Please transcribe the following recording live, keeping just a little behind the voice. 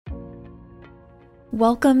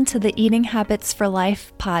Welcome to the Eating Habits for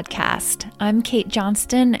Life podcast. I'm Kate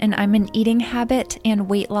Johnston, and I'm an eating habit and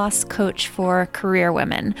weight loss coach for career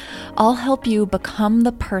women. I'll help you become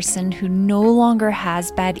the person who no longer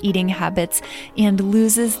has bad eating habits and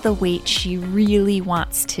loses the weight she really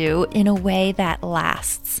wants to in a way that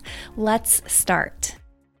lasts. Let's start.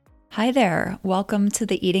 Hi there. Welcome to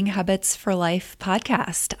the Eating Habits for Life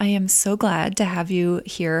podcast. I am so glad to have you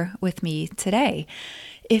here with me today.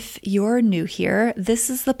 If you're new here, this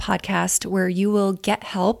is the podcast where you will get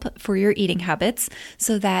help for your eating habits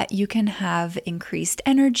so that you can have increased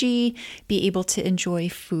energy, be able to enjoy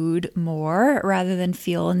food more rather than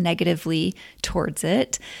feel negatively towards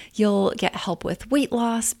it. You'll get help with weight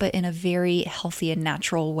loss, but in a very healthy and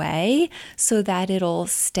natural way so that it'll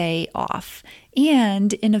stay off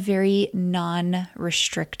and in a very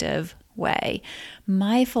non-restrictive way.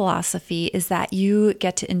 My philosophy is that you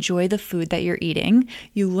get to enjoy the food that you're eating.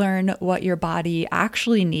 You learn what your body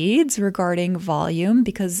actually needs regarding volume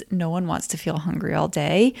because no one wants to feel hungry all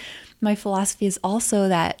day. My philosophy is also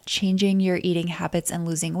that changing your eating habits and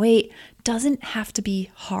losing weight doesn't have to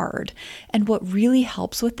be hard. And what really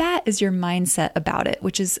helps with that is your mindset about it,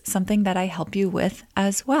 which is something that I help you with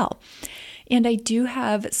as well. And I do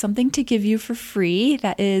have something to give you for free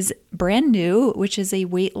that is brand new, which is a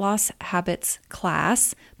weight loss habits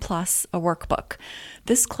class plus a workbook.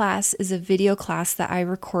 This class is a video class that I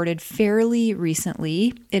recorded fairly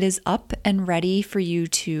recently. It is up and ready for you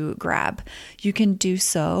to grab. You can do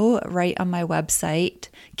so right on my website,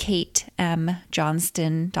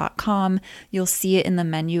 katemjohnston.com. You'll see it in the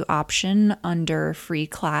menu option under free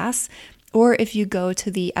class. Or if you go to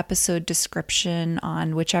the episode description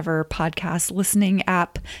on whichever podcast listening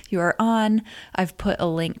app you are on, I've put a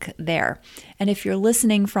link there. And if you're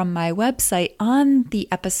listening from my website, on the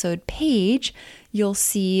episode page, you'll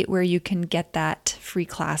see where you can get that free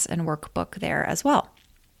class and workbook there as well.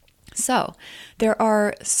 So there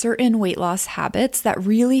are certain weight loss habits that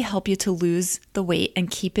really help you to lose the weight and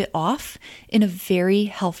keep it off in a very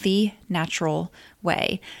healthy, natural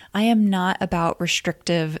way. I am not about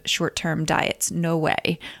restrictive short-term diets. No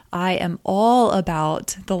way. I am all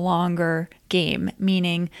about the longer game,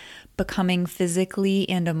 meaning becoming physically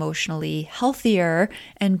and emotionally healthier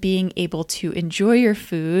and being able to enjoy your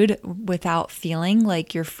food without feeling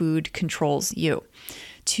like your food controls you.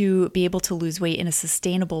 To be able to lose weight in a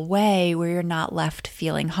sustainable way where you're not left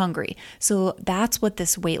feeling hungry. So that's what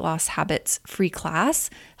this weight loss habits free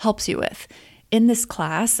class helps you with. In this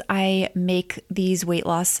class, I make these weight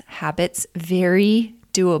loss habits very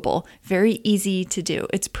doable, very easy to do.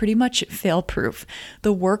 It's pretty much fail-proof.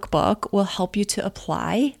 The workbook will help you to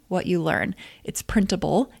apply what you learn. It's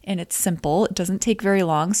printable and it's simple. It doesn't take very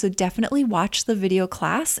long, so definitely watch the video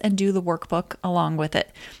class and do the workbook along with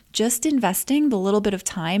it. Just investing the little bit of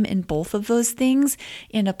time in both of those things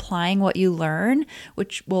and applying what you learn,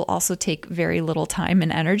 which will also take very little time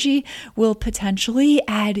and energy, will potentially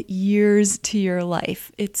add years to your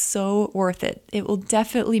life. It's so worth it. It will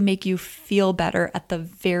definitely make you feel better at the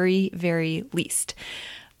very, very least.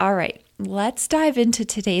 All right, let's dive into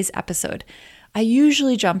today's episode. I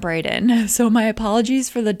usually jump right in, so my apologies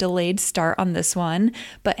for the delayed start on this one,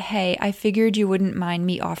 but hey, I figured you wouldn't mind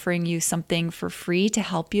me offering you something for free to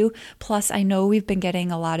help you. Plus, I know we've been getting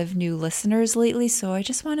a lot of new listeners lately, so I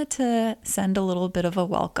just wanted to send a little bit of a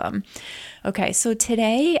welcome. Okay, so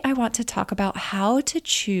today I want to talk about how to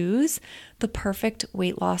choose the perfect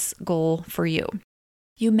weight loss goal for you.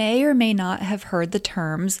 You may or may not have heard the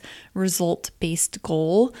terms result-based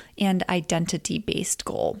goal and identity-based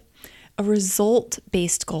goal. A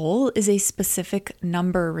result-based goal is a specific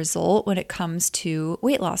number result when it comes to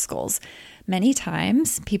weight loss goals. Many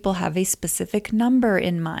times, people have a specific number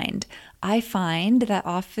in mind. I find that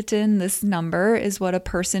often this number is what a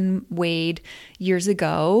person weighed years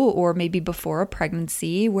ago or maybe before a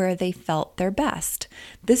pregnancy where they felt their best.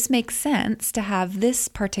 This makes sense to have this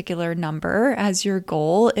particular number as your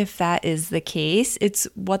goal if that is the case. It's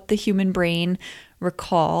what the human brain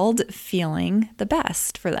recalled feeling the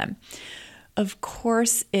best for them. Of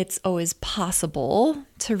course, it's always possible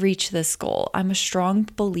to reach this goal. I'm a strong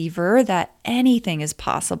believer that anything is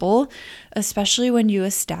possible, especially when you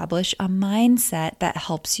establish a mindset that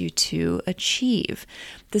helps you to achieve.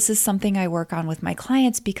 This is something I work on with my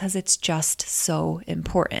clients because it's just so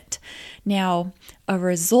important. Now, a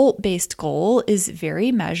result-based goal is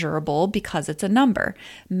very measurable because it's a number.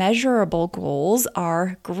 Measurable goals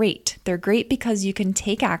are great. They're great because you can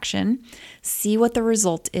take action, see what the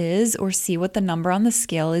result is, or see what the number on the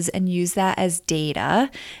scale is and use that as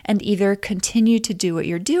data and either continue to do what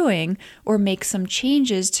you're doing or make some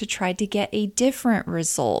changes to try to get a different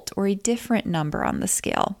result or a different number on the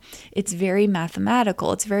scale. It's very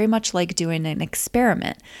mathematical. It's very much like doing an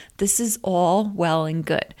experiment. This is all well and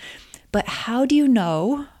good. But how do you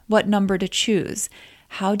know what number to choose?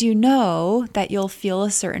 How do you know that you'll feel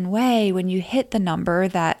a certain way when you hit the number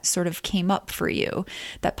that sort of came up for you,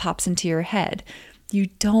 that pops into your head? You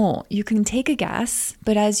don't. You can take a guess,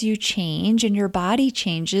 but as you change and your body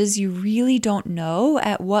changes, you really don't know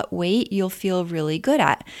at what weight you'll feel really good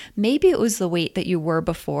at. Maybe it was the weight that you were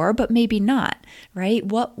before, but maybe not, right?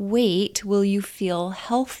 What weight will you feel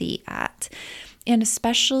healthy at? And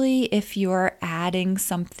especially if you're adding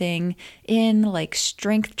something in like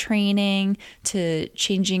strength training to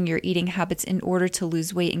changing your eating habits in order to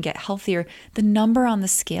lose weight and get healthier, the number on the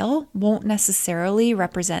scale won't necessarily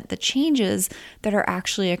represent the changes that are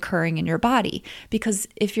actually occurring in your body. Because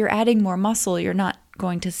if you're adding more muscle, you're not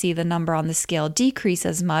going to see the number on the scale decrease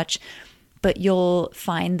as much, but you'll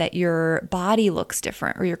find that your body looks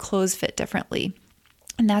different or your clothes fit differently.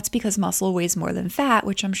 And that's because muscle weighs more than fat,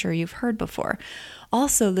 which I'm sure you've heard before.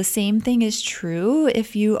 Also, the same thing is true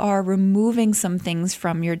if you are removing some things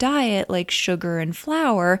from your diet, like sugar and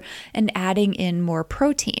flour, and adding in more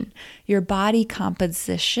protein. Your body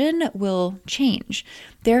composition will change.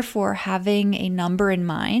 Therefore, having a number in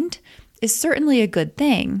mind is certainly a good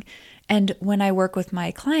thing. And when I work with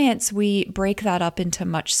my clients, we break that up into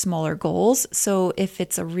much smaller goals. So if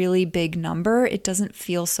it's a really big number, it doesn't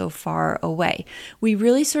feel so far away. We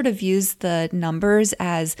really sort of use the numbers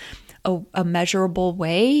as a measurable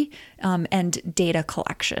way and data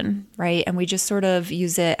collection, right? And we just sort of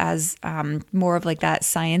use it as more of like that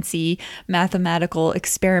sciencey mathematical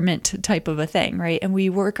experiment type of a thing, right? And we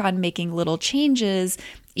work on making little changes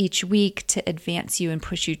each week to advance you and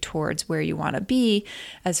push you towards where you want to be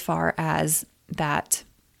as far as that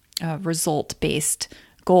result-based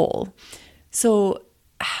goal. So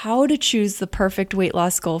how to choose the perfect weight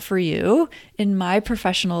loss goal for you, in my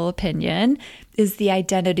professional opinion, is the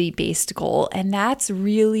identity-based goal. And that's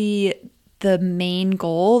really the main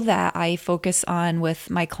goal that I focus on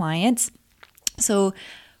with my clients. So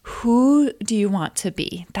who do you want to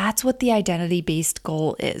be? That's what the identity-based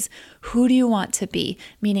goal is. Who do you want to be?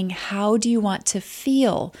 Meaning, how do you want to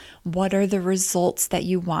feel? What are the results that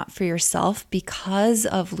you want for yourself because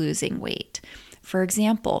of losing weight? For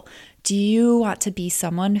example, do you want to be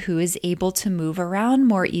someone who is able to move around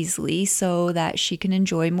more easily so that she can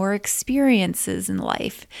enjoy more experiences in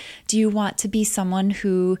life? Do you want to be someone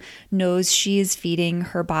who knows she is feeding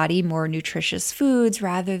her body more nutritious foods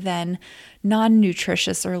rather than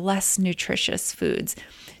non-nutritious or less nutritious foods?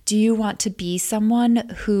 Do you want to be someone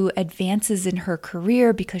who advances in her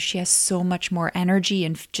career because she has so much more energy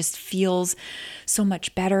and just feels so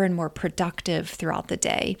much better and more productive throughout the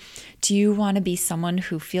day? Do you want to be someone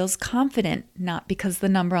who feels confident, not because the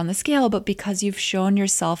number on the scale, but because you've shown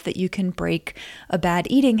yourself that you can break a bad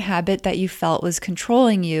eating habit that you felt was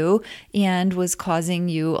controlling you and was causing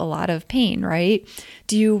you a lot of pain, right?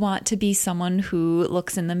 Do you want to be someone who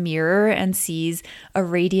looks in the mirror and sees a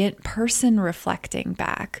radiant person reflecting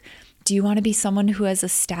back? Do you want to be someone who has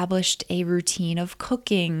established a routine of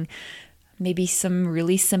cooking, maybe some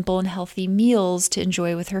really simple and healthy meals to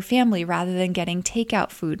enjoy with her family rather than getting takeout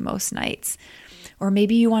food most nights? Or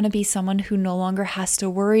maybe you want to be someone who no longer has to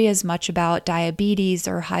worry as much about diabetes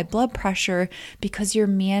or high blood pressure because you're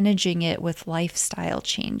managing it with lifestyle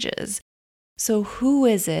changes. So who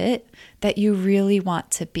is it that you really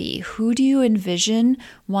want to be? Who do you envision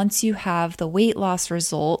once you have the weight loss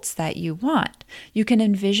results that you want? You can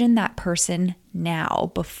envision that person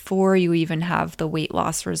now before you even have the weight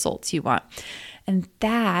loss results you want. And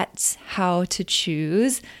that's how to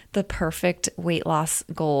choose the perfect weight loss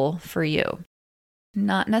goal for you.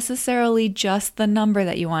 Not necessarily just the number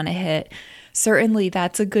that you want to hit. Certainly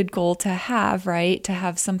that's a good goal to have, right? To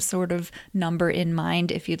have some sort of number in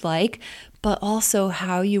mind if you'd like, but also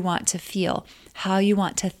how you want to feel, how you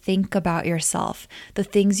want to think about yourself, the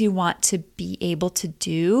things you want to be able to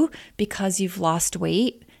do because you've lost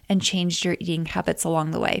weight and changed your eating habits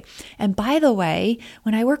along the way. And by the way,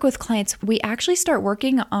 when I work with clients, we actually start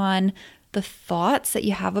working on the thoughts that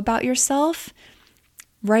you have about yourself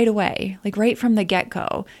right away, like right from the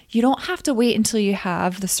get-go. You don't have to wait until you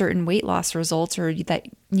have the certain weight loss results or that,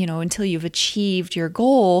 until you've achieved your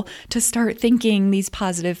goal to start thinking these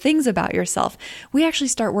positive things about yourself. We actually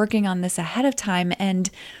start working on this ahead of time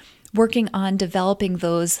and working on developing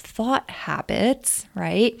those thought habits,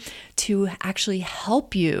 right, to actually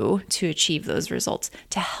help you to achieve those results,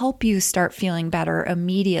 to help you start feeling better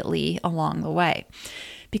immediately along the way.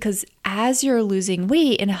 Because as you're losing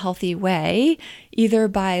weight in a healthy way, either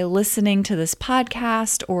by listening to this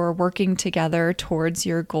podcast or working together towards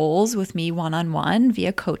your goals with me one-on-one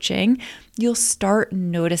via coaching, you'll start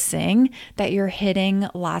noticing that you're hitting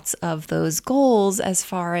lots of those goals as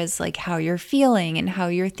far as like how you're feeling and how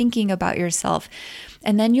you're thinking about yourself.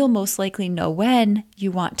 And then you'll most likely know when you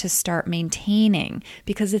want to start maintaining,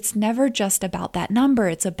 because it's never just about that number,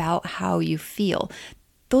 it's about how you feel.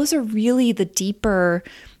 Those are really the deeper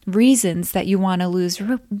reasons that you want to lose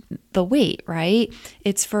the weight, right?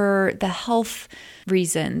 It's for the health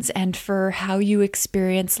reasons and for how you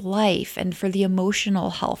experience life and for the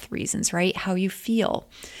emotional health reasons, right? How you feel.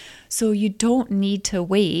 So you don't need to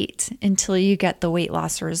wait until you get the weight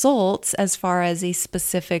loss results as far as a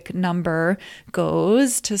specific number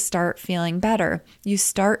goes to start feeling better. You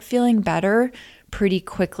start feeling better pretty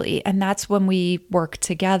quickly. And that's when we work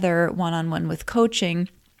together one-on-one with coaching.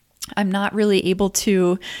 I'm not really able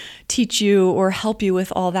to teach you or help you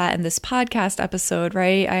with all that in this podcast episode,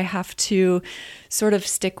 right? I have to sort of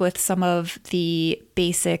stick with some of the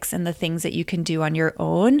basics and the things that you can do on your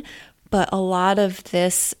own. But a lot of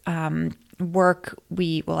this work,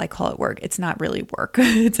 I call it work. It's not really work.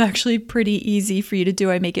 It's actually pretty easy for you to do.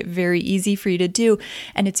 I make it very easy for you to do,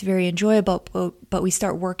 and it's very enjoyable. But we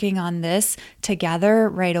start working on this together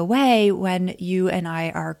right away when you and I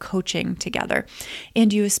are coaching together.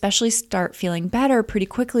 And you especially start feeling better pretty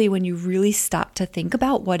quickly when you really stop to think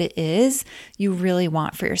about what it is you really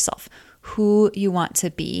want for yourself, who you want to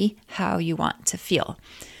be, how you want to feel.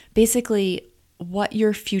 Basically, what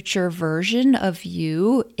your future version of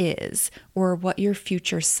you is, or what your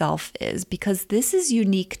future self is, because this is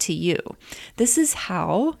unique to you. This is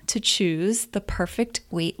how to choose the perfect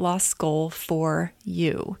weight loss goal for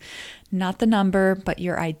you. Not the number, but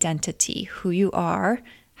your identity, who you are,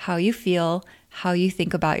 how you feel, how you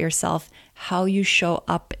think about yourself, how you show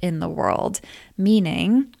up in the world,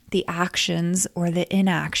 meaning the actions or the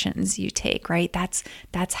inactions you take, right?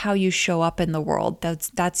 That's how you show up in the world.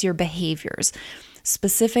 That's your behaviors,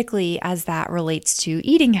 specifically as that relates to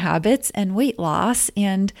eating habits and weight loss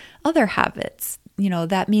and other habits.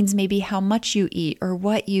 That means maybe how much you eat or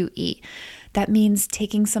what you eat. That means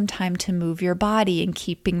taking some time to move your body and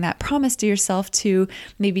keeping that promise to yourself to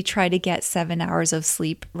maybe try to get 7 hours of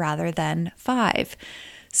sleep rather than 5.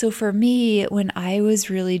 So for me, when I was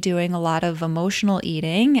really doing a lot of emotional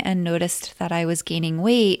eating and noticed that I was gaining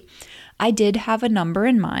weight, I did have a number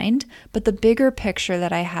in mind, but the bigger picture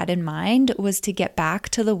that I had in mind was to get back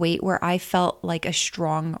to the weight where I felt like a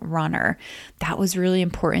strong runner. That was really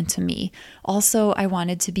important to me. Also, I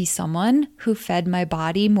wanted to be someone who fed my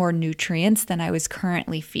body more nutrients than I was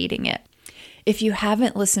currently feeding it. If you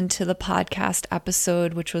haven't listened to the podcast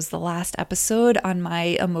episode, which was the last episode on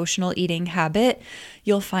my emotional eating habit,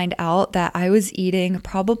 you'll find out that I was eating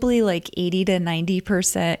probably like 80 to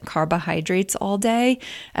 90% carbohydrates all day,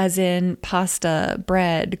 as in pasta,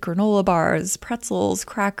 bread, granola bars, pretzels,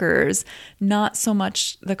 crackers, not so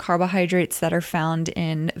much the carbohydrates that are found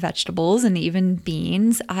in vegetables and even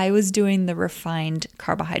beans. I was doing the refined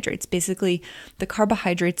carbohydrates, basically the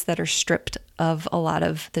carbohydrates that are stripped of a lot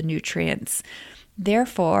of the nutrients.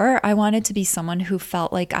 Therefore, I wanted to be someone who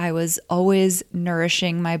felt like I was always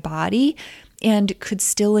nourishing my body and could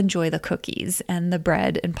still enjoy the cookies and the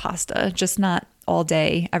bread and pasta, just not all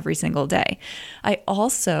day, every single day. I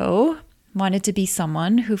also wanted to be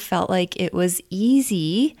someone who felt like it was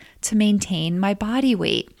easy to maintain my body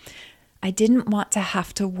weight. I didn't want to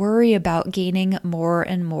have to worry about gaining more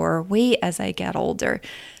and more weight as I get older,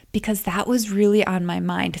 because that was really on my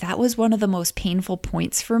mind. That was one of the most painful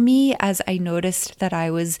points for me as I noticed that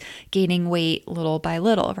I was gaining weight little by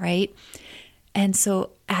little, right? And so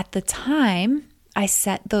at the time, I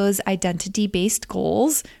set those identity-based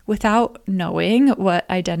goals without knowing what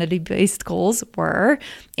identity-based goals were.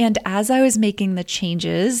 And as I was making the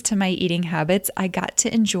changes to my eating habits, I got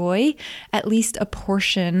to enjoy at least a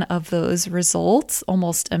portion of those results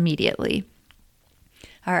almost immediately.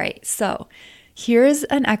 All right, so here's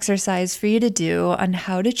an exercise for you to do on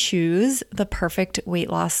how to choose the perfect weight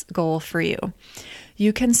loss goal for you.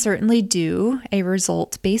 You can certainly do a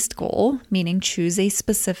result-based goal, meaning choose a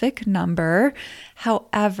specific number.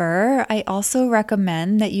 However, I also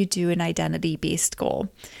recommend that you do an identity-based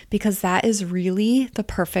goal, because that is really the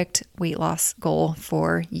perfect weight loss goal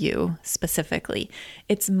for you specifically.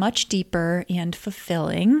 It's much deeper and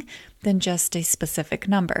fulfilling than just a specific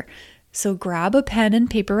number. So grab a pen and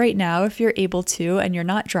paper right now if you're able to and you're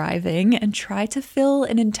not driving, and try to fill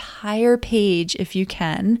an entire page if you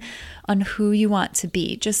can on who you want to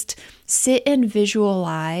be. Just sit and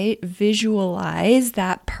visualize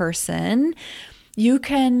that person. You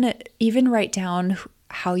can even write down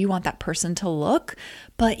how you want that person to look,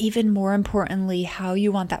 but even more importantly, how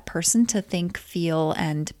you want that person to think, feel,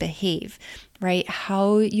 and behave, right?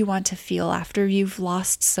 How you want to feel after you've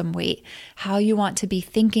lost some weight, how you want to be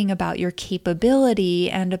thinking about your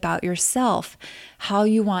capability and about yourself, how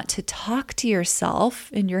you want to talk to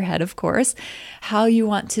yourself in your head, of course, how you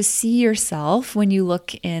want to see yourself when you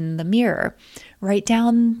look in the mirror. Write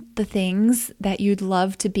down the things that you'd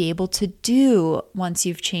love to be able to do once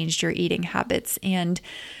you've changed your eating habits, and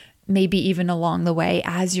maybe even along the way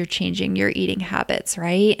as you're changing your eating habits,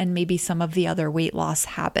 right? And maybe some of the other weight loss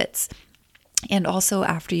habits. And also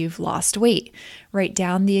after you've lost weight, write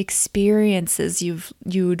down the experiences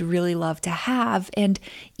you'd really love to have, and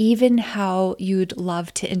even how you'd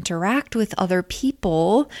love to interact with other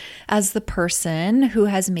people as the person who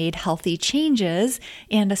has made healthy changes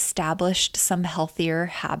and established some healthier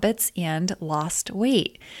habits and lost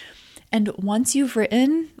weight. And once you've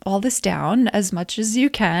written all this down as much as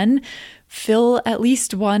you can, fill at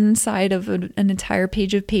least one side of an entire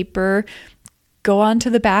page of paper. Go on to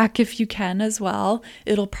the back if you can as well.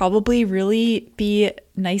 It'll probably really be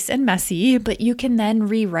nice and messy, but you can then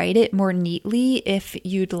rewrite it more neatly if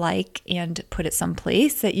you'd like and put it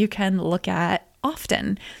someplace that you can look at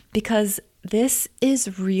often, because this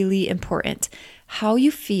is really important. How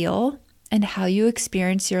you feel and how you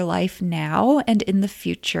experience your life now and in the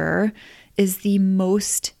future is the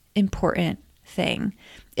most important thing.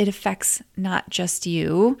 It affects not just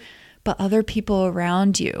you, but other people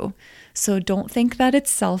around you. So don't think that it's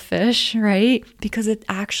selfish, right? Because it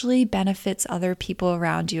actually benefits other people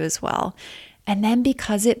around you as well. And then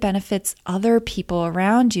because it benefits other people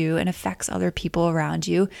around you and affects other people around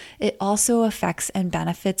you, it also affects and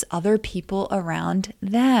benefits other people around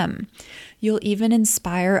them. You'll even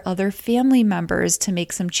inspire other family members to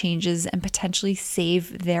make some changes and potentially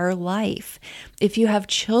save their life. If you have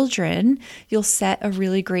children, you'll set a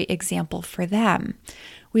really great example for them.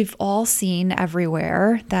 We've all seen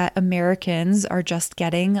everywhere that Americans are just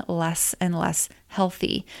getting less and less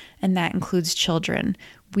healthy, and that includes children.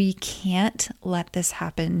 We can't let this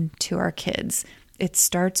happen to our kids. It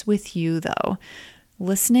starts with you, though.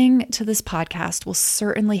 Listening to this podcast will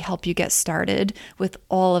certainly help you get started with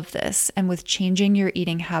all of this and with changing your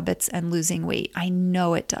eating habits and losing weight. I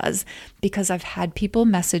know it does, because I've had people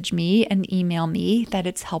message me and email me that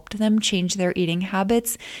it's helped them change their eating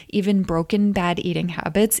habits, even broken bad eating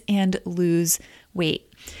habits, and lose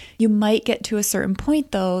weight. You might get to a certain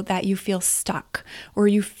point, though, that you feel stuck or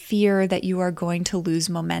you fear that you are going to lose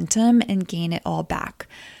momentum and gain it all back.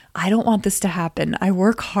 I don't want this to happen. I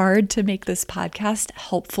work hard to make this podcast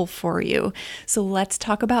helpful for you. So let's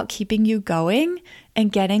talk about keeping you going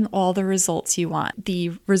and getting all the results you want,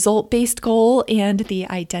 the result-based goal and the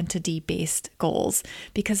identity-based goals,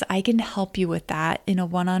 because I can help you with that in a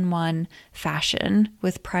one-on-one fashion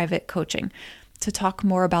with private coaching. To talk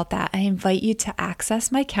more about that, I invite you to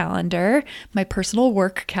access my calendar, my personal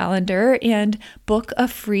work calendar, and book a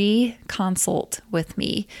free consult with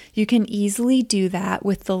me. You can easily do that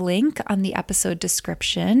with the link on the episode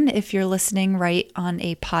description if you're listening right on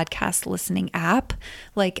a podcast listening app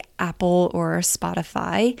like Apple or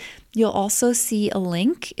Spotify. You'll also see a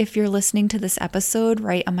link if you're listening to this episode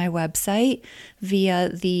right on my website via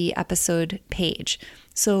the episode page.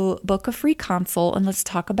 So book a free consult and let's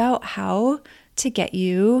talk about how to get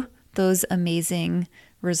you those amazing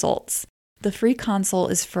results. The free consult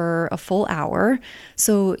is for a full hour,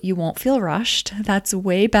 so you won't feel rushed. That's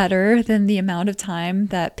way better than the amount of time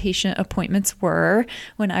that patient appointments were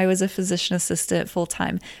when I was a physician assistant full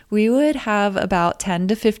time. We would have about 10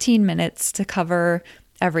 to 15 minutes to cover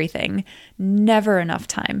everything. Never enough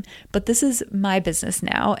time. But this is my business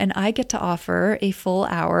now, and I get to offer a full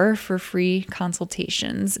hour for free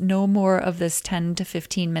consultations. No more of this 10 to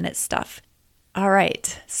 15 minute stuff. All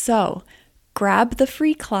right, so grab the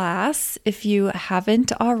free class if you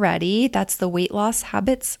haven't already. That's the Weight Loss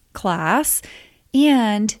Habits class.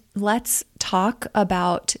 And let's talk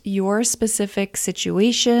about your specific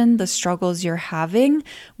situation, the struggles you're having,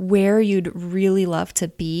 where you'd really love to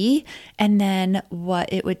be, and then what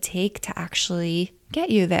it would take to actually get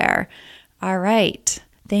you there. All right,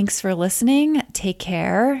 thanks for listening. Take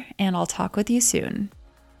care, and I'll talk with you soon.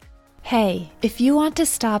 Hey, if you want to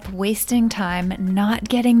stop wasting time not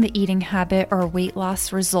getting the eating habit or weight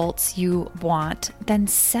loss results you want, then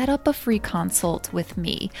set up a free consult with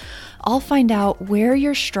me. I'll find out where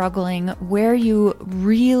you're struggling, where you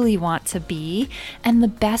really want to be, and the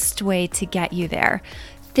best way to get you there.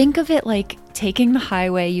 Think of it like taking the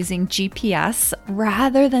highway using GPS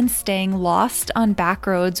rather than staying lost on back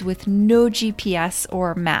roads with no GPS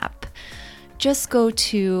or map. just go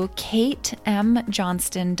to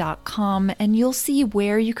katemjohnston.com and you'll see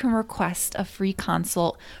where you can request a free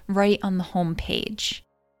consult right on the home page.